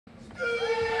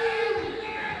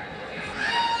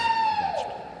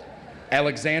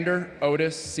Alexander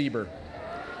Otis Sieber.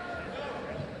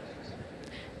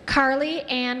 Carly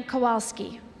Ann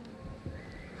Kowalski.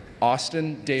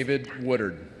 Austin David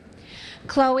Woodard.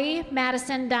 Chloe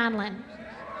Madison Donlin.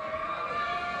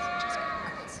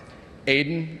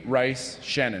 Aiden Rice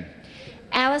Shannon.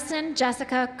 Allison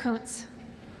Jessica Kuntz.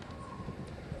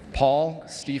 Paul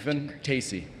Stephen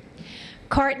Tacey.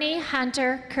 Courtney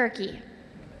Hunter Kirky.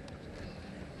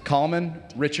 Coleman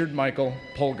Richard Michael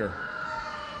Polger.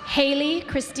 Haley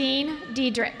Christine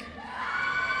Diedrich.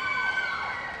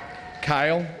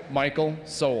 Kyle Michael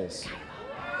Souls.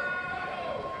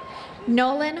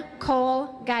 Nolan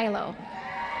Cole Geilo.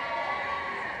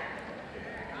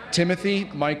 Timothy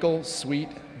Michael Sweet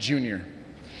Jr.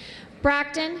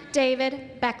 Brockton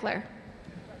David Beckler.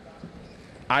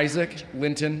 Isaac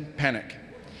Linton Pennick.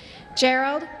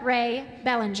 Gerald Ray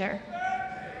Bellinger.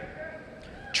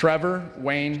 Trevor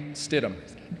Wayne Stidham.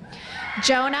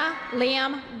 Jonah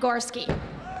Liam Gorski.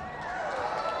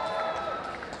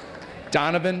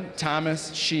 Donovan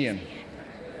Thomas Sheehan.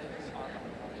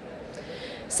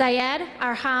 Syed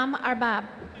Arham Arbab.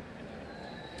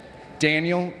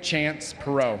 Daniel Chance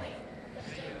Perot.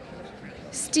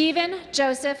 Stephen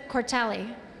Joseph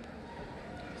Cortelli.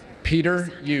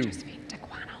 Peter Yu.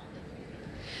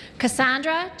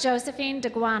 Cassandra Josephine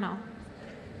DeGuano.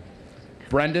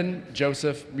 Brendan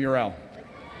Joseph Murrell.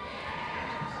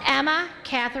 Emma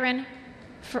Catherine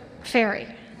Ferry.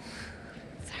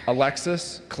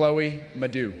 Alexis Chloe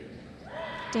Madu.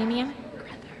 Damian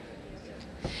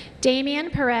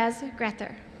Perez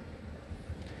Grether.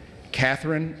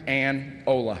 Catherine Ann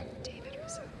Ola.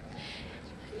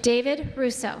 David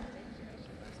Russo.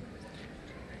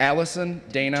 Allison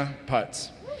Dana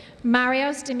Putz.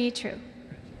 Marios Dimitru.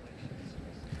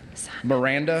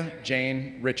 Miranda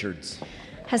Jane Richards.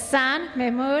 Hassan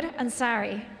Mahmoud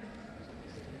Ansari.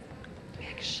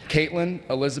 Caitlin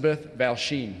Elizabeth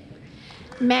Valsheen.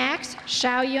 Max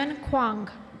Xiaoyun Kwang.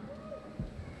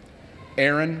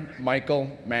 Aaron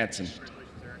Michael Madsen.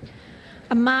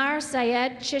 Amar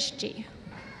Syed Chishti.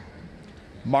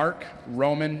 Mark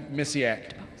Roman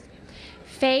Misiak.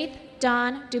 Faith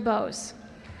Dawn Dubose.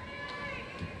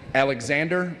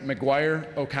 Alexander McGuire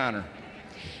O'Connor.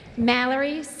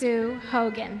 Mallory Sue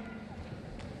Hogan.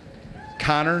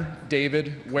 Connor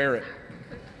David Werrett.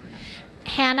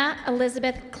 Hannah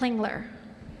Elizabeth Klingler.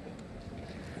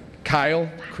 Kyle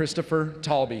Christopher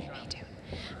Talby.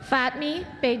 Fatmi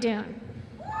Beydoun.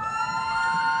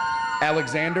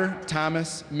 Alexander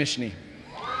Thomas Mishny.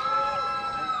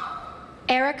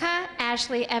 Erica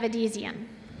Ashley Evadizian.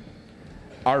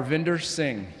 Arvinder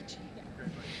Singh.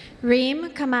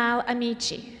 Reem Kamal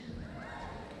Amici.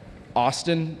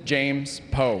 Austin James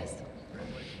Poe.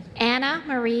 Anna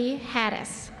Marie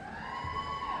Haddis.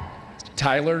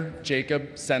 Tyler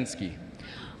Jacob Sensky.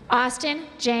 Austin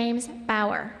James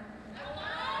Bauer.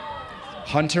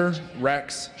 Hunter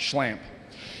Rex Schlamp.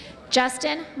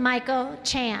 Justin Michael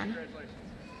Chan.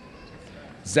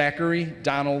 Zachary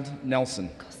Donald Nelson.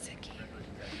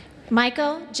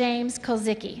 Michael James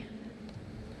Kozicki.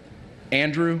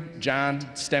 Andrew John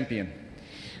Stempian.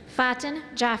 Fatin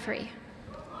Jaffrey.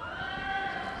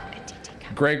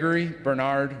 Gregory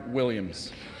Bernard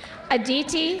Williams.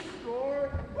 Aditi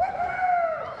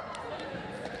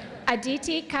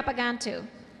Kapagantu.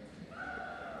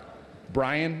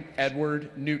 Brian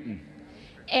Edward Newton.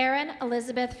 Erin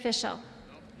Elizabeth Fischel.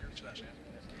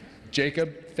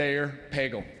 Jacob Thayer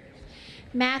Pagel.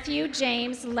 Matthew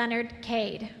James Leonard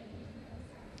Cade.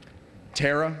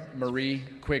 Tara Marie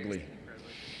Quigley.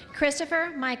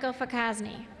 Christopher Michael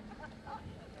Fakazny.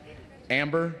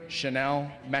 Amber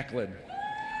Chanel Mecklid.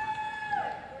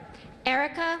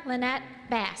 Erica Lynette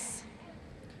Bass.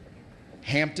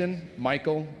 Hampton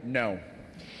Michael No.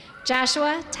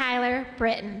 Joshua Tyler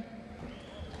Britton.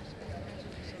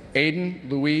 Aiden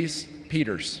Louise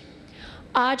Peters.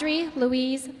 Audrey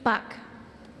Louise Buck.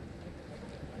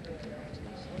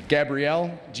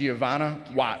 Gabrielle Giovanna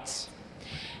Watts.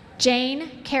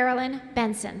 Jane Carolyn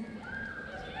Benson.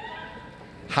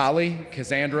 Holly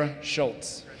Cassandra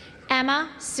Schultz. Emma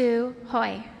Sue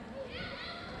Hoy.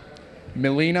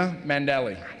 Melina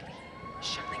Mandeli.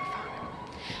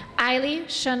 Eiley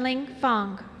Shunling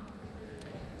Fong.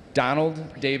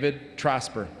 Donald David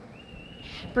Trosper.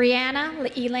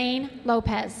 Brianna Elaine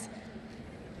Lopez.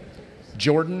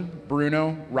 Jordan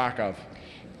Bruno Rakov.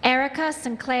 Erica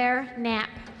Sinclair Knapp.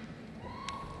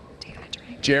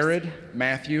 Jared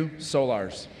Matthew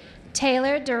Solars.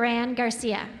 Taylor Duran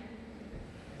Garcia.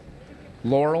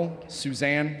 Laurel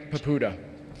Suzanne Papuda.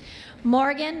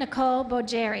 Morgan Nicole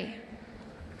Bojeri.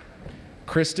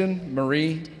 Kristen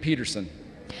Marie Peterson.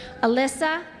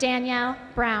 Alyssa Danielle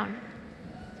Brown.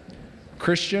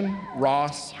 Christian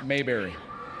Ross Mayberry.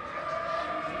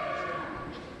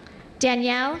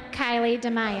 Danielle Kylie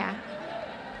Demaya.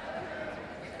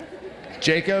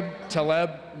 Jacob Taleb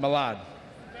Malad.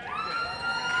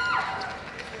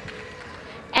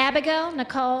 Abigail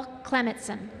Nicole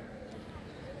Clementson.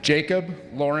 Jacob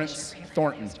Lawrence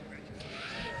Thornton.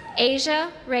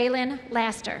 Asia Raylan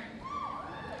Laster.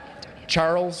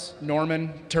 Charles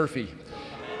Norman Turfey.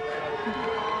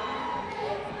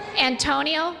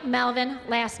 Antonio Melvin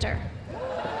Laster.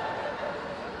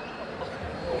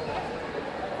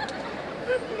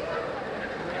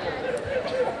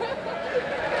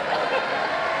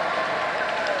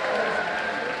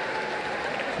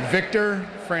 Victor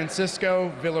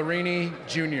Francisco Villarini,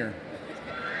 Jr.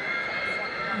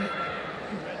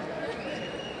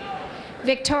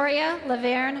 Victoria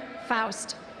Laverne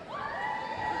Faust.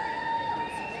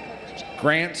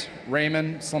 Grant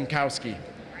Raymond Slumkowski.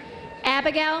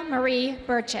 Abigail Marie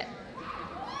Burchett.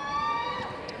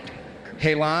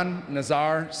 Haylan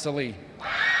Nazar Salih.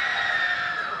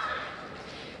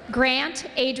 Grant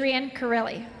Adrian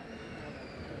Carilli.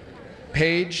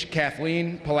 Paige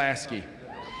Kathleen Pulaski.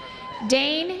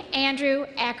 Dane Andrew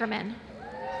Ackerman.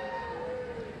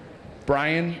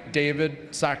 Brian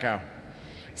David Sakow.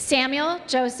 Samuel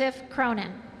Joseph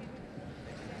Cronin.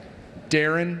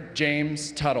 Darren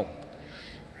James Tuttle.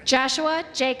 Joshua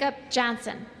Jacob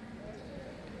Johnson.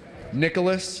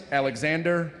 Nicholas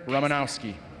Alexander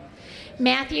Romanowski.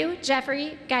 Matthew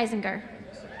Jeffrey Geisinger.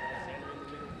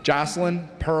 Jocelyn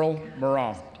Pearl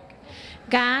Murrah.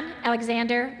 Gon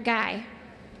Alexander Guy.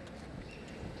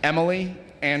 Emily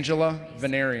Angela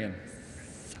Venerian.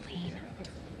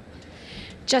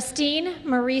 Justine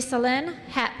Marie Celine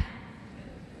Hepp.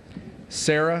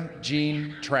 Sarah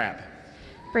Jean Trapp.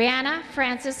 Brianna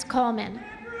Frances Coleman.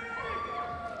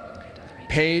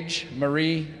 Paige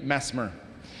Marie Messmer.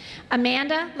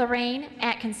 Amanda Lorraine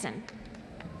Atkinson.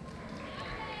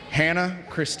 Hannah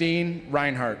Christine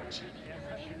Reinhardt.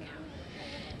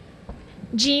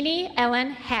 Jeannie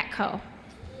Ellen Hatko.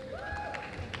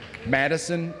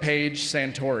 Madison Paige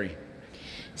Santori.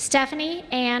 Stephanie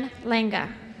Ann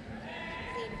Lenga.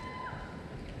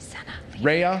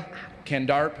 Rhea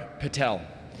Kandarp Patel.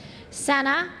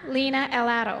 Sana Lena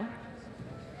Elado.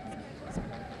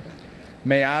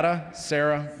 Mayada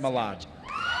Sarah Malad.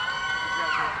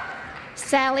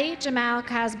 Sally Jamal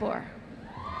Kasbor.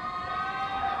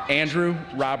 Andrew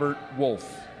Robert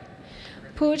Wolf.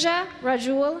 Pooja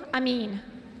Rajul Amin.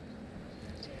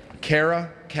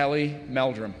 Kara Kelly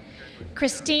Meldrum.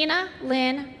 Christina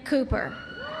Lynn Cooper.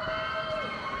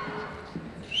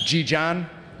 Jijan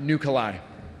Nukalai.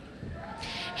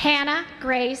 Hannah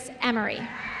Grace Emery.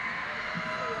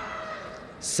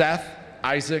 Seth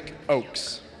Isaac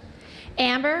Oakes.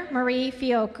 Amber Marie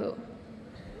Fioku.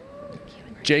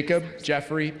 Jacob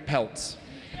Jeffrey Peltz.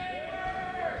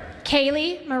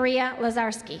 Kaylee Maria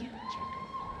Lazarski.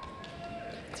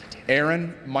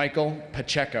 Aaron Michael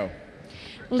Pacheco.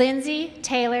 Lindsay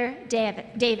Taylor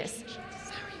Davis.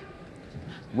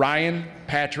 Ryan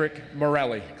Patrick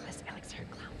Morelli.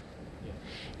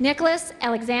 Nicholas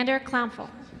Alexander Klomfel.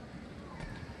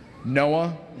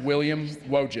 Noah William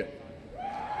Wojcik.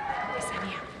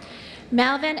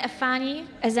 Melvin Afani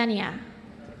Azenia.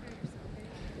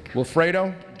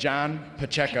 Wilfredo John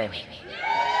Pacheco.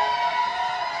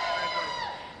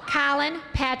 Colin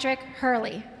Patrick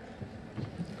Hurley.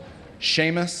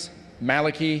 Seamus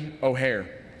Malachi O'Hare.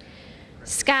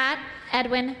 Scott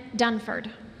Edwin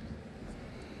Dunford.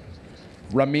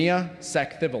 Ramia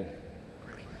Sakthival.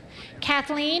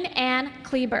 Kathleen Ann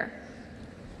Kleber.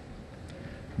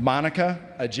 Monica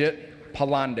Ajit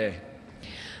Palande.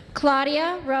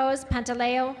 Claudia Rose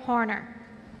Pantaleo Horner.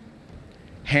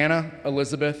 Hannah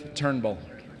Elizabeth Turnbull.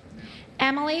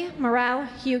 Emily Morel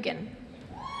Hugan.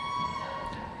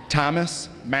 Thomas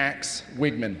Max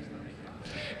Wigman.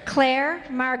 Claire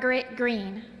Margaret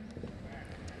Green.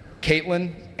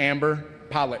 Caitlin Amber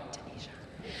Pollock.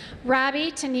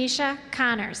 Robbie Tanisha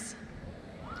Connors.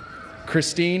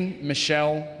 Christine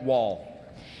Michelle Wall.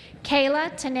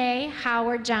 Kayla Tanae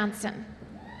Howard Johnson.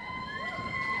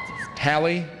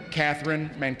 Hallie Catherine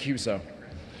Mancuso.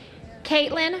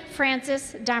 Caitlin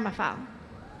Francis Darmafal.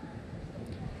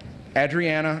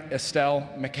 Adriana Estelle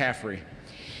McCaffrey.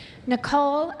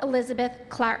 Nicole Elizabeth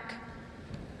Clark.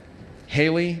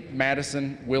 Haley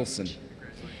Madison Wilson.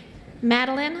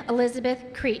 Madeline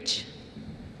Elizabeth Creech.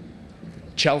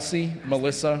 Chelsea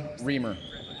Melissa Reamer.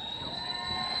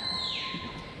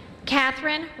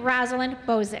 Catherine Rosalind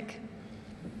Bozick.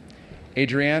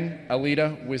 Adrienne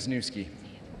Alita Wisniewski.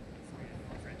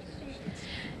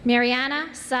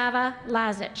 Mariana Sava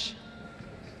Lazic.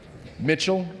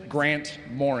 Mitchell Grant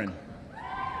Morin.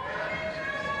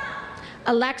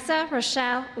 Alexa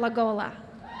Rochelle Lagola.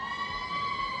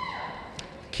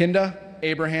 Kinda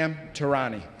Abraham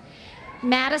Turani.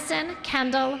 Madison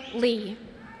Kendall Lee.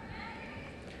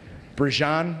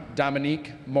 Brijan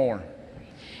Dominique Moore.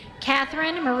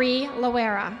 Catherine Marie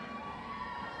Loera.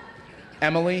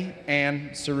 Emily Ann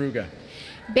Saruga.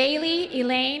 Bailey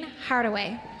Elaine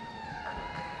Hardaway.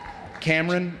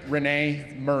 Cameron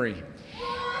Renee Murray.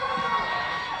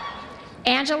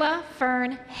 Angela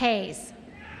Fern Hayes.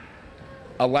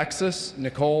 Alexis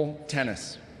Nicole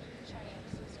Tennis.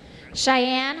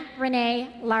 Cheyenne Renee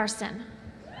Larson.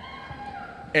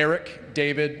 Eric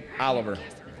David Oliver.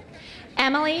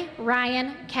 Emily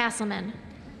Ryan Castleman.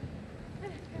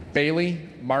 Bailey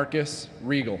Marcus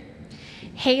Regal.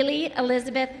 Haley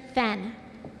Elizabeth Fenn.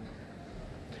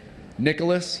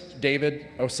 Nicholas David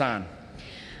Osan.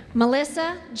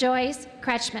 Melissa Joyce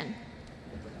Kretschmann.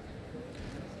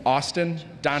 Austin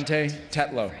Dante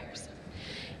Tetlow.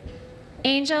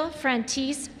 Angel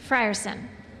Frantice Frierson.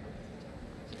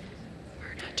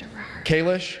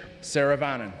 Kalish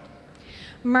Saravanan.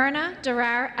 Myrna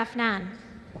Durar Afnan.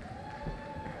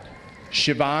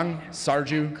 Shivang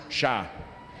Sarju Shah.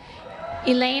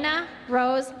 Elena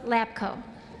Rose Lapko.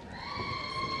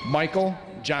 Michael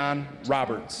John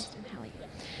Roberts.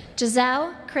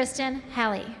 Giselle Kristen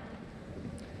Helly.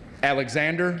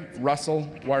 Alexander Russell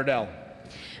Wardell.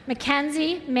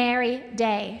 Mackenzie Mary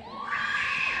Day.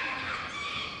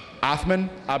 Othman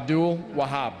Abdul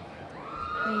Wahab.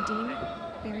 Nadine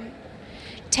Berrien.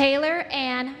 Taylor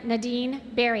Ann Nadine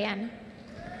Berrien.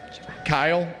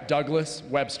 Kyle Douglas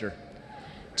Webster.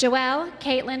 Joelle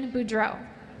Caitlin Boudreau.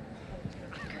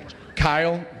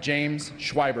 Kyle James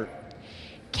Schweibert.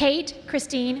 Kate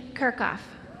Christine Kirchhoff.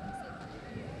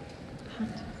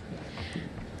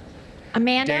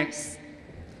 Amanda,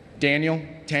 Daniel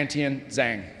Tantian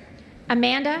Zhang.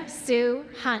 Amanda Sue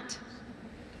Hunt.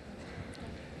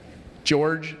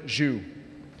 George Zhu.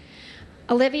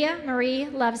 Olivia Marie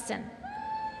Loveson.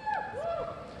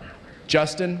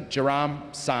 Justin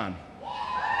Jaram San.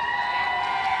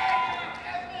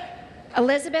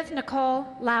 Elizabeth Nicole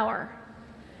Lauer.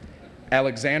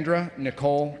 Alexandra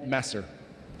Nicole Messer.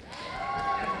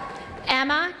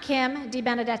 Emma Kim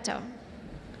DiBenedetto.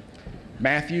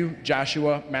 Matthew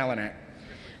Joshua Malinak.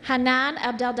 Hanan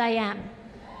Abdel-Dayem.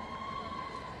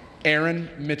 Aaron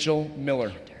Mitchell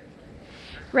Miller.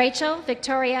 Rachel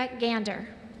Victoria Gander.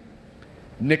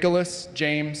 Nicholas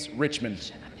James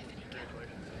Richmond.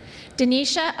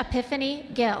 Denisha Epiphany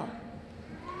Gill.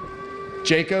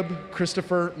 Jacob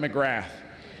Christopher McGrath.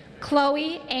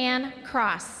 Chloe Ann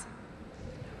Cross.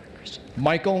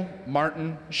 Michael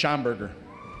Martin Schomburger.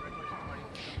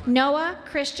 Noah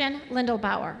Christian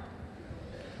Lindelbauer.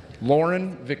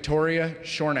 Lauren Victoria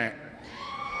Shornack.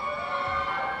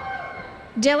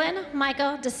 Dylan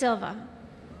Michael De Silva.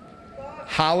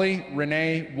 Holly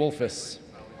Renee Wolfus.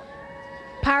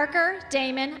 Parker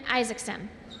Damon Isaacson.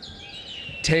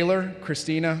 Taylor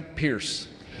Christina Pierce.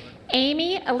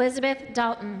 Amy Elizabeth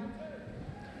Dalton.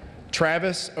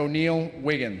 Travis O'Neill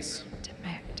Wiggins.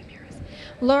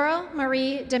 Laurel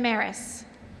Marie Damaris.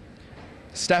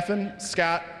 Stephen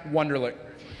Scott Wunderlich.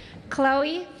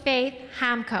 Chloe Faith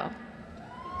Hamko.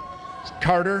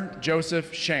 Carter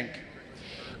Joseph Schenk.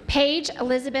 Paige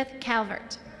Elizabeth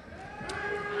Calvert.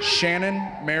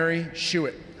 Shannon Mary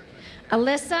Schuett.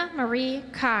 Alyssa Marie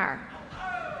Carr.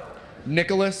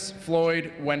 Nicholas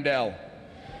Floyd Wendell.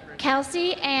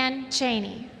 Kelsey Ann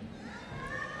Cheney.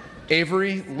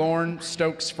 Avery Lorne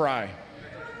Stokes Fry.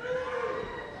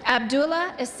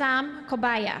 Abdullah Issam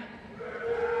Kobaya.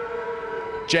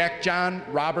 Jack John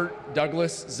Robert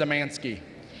Douglas Zamansky.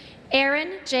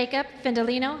 Aaron Jacob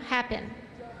Findalino Happen.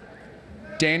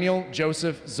 Daniel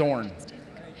Joseph Zorn.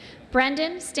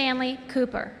 Brendan Stanley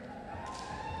Cooper.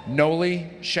 Noli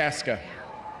Shaska.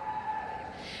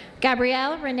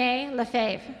 Gabrielle Renee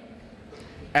Lefebvre.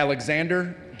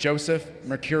 Alexander Joseph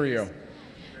Mercurio.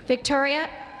 Victoria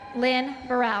Lynn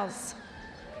Burrells.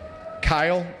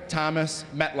 Kyle Thomas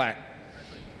Metlak.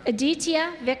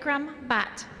 Aditya Vikram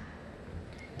Bhatt.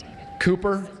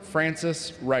 Cooper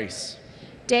Francis Rice.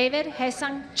 David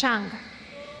Haesung Chung.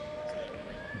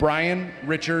 Brian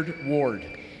Richard Ward.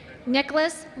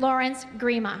 Nicholas Lawrence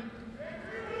Grima.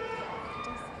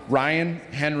 Ryan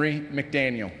Henry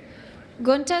McDaniel.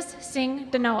 Guntas Singh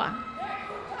Danoa.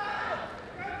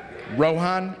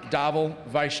 Rohan Daval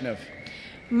Vaishnav.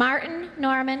 Martin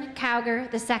Norman Cowger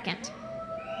II.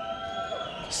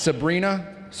 Sabrina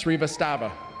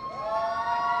Srivastava.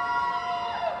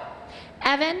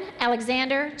 Evan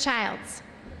Alexander Childs.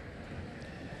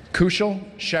 Kushal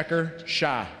Shekhar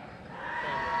Shah.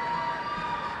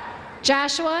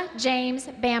 Joshua James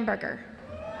Bamberger.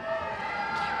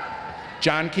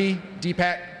 Janki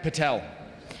Deepak Patel.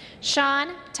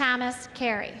 Sean Thomas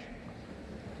Carey.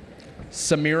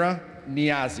 Samira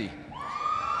Niazi.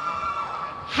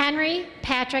 Henry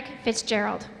Patrick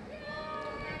Fitzgerald.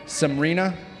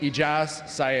 Samrina Ijaz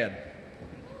Syed.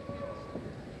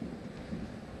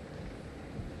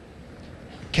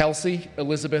 Kelsey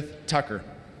Elizabeth Tucker.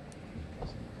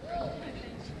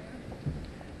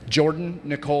 Jordan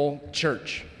Nicole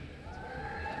Church.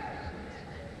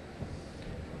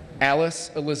 Alice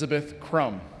Elizabeth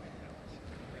Crum.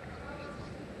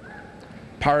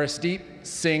 Parasdeep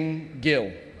Singh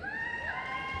Gill.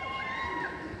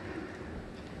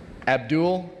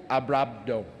 Abdul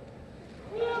Abrabdo.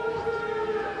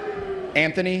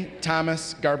 Anthony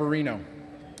Thomas Garbarino.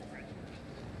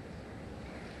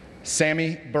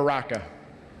 Sammy Baraka.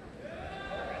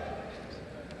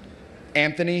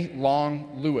 Anthony Long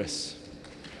Lewis.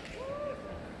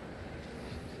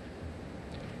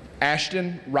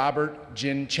 Ashton Robert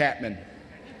Jin Chapman.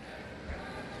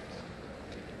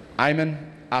 Ayman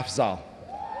Afzal.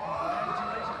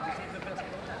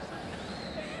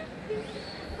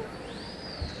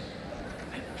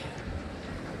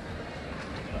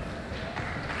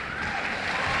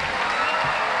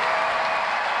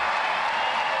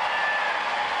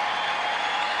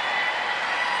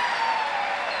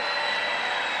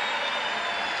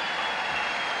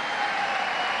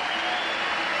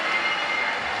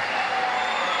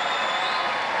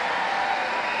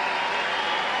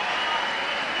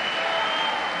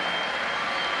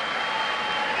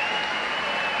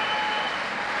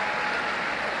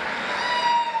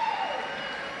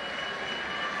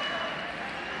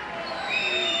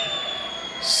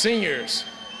 Seniors,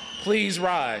 please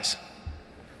rise.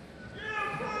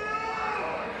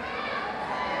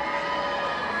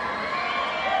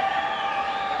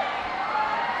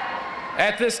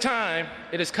 At this time,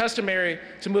 it is customary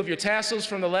to move your tassels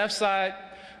from the left side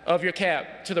of your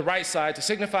cap to the right side to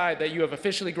signify that you have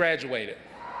officially graduated.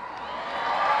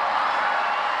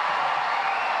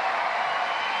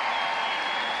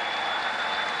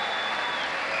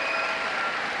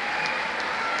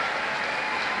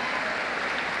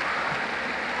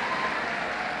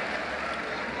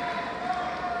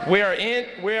 We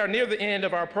are near the end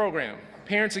of our program.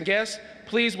 Parents and guests,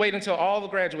 please wait until all the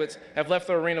graduates have left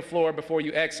the arena floor before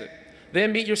you exit.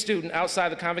 Then meet your student outside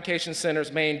the Convocation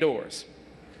Center's main doors.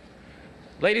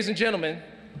 Ladies and gentlemen,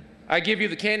 I give you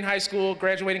the Canton High School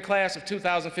graduating class of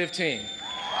 2015.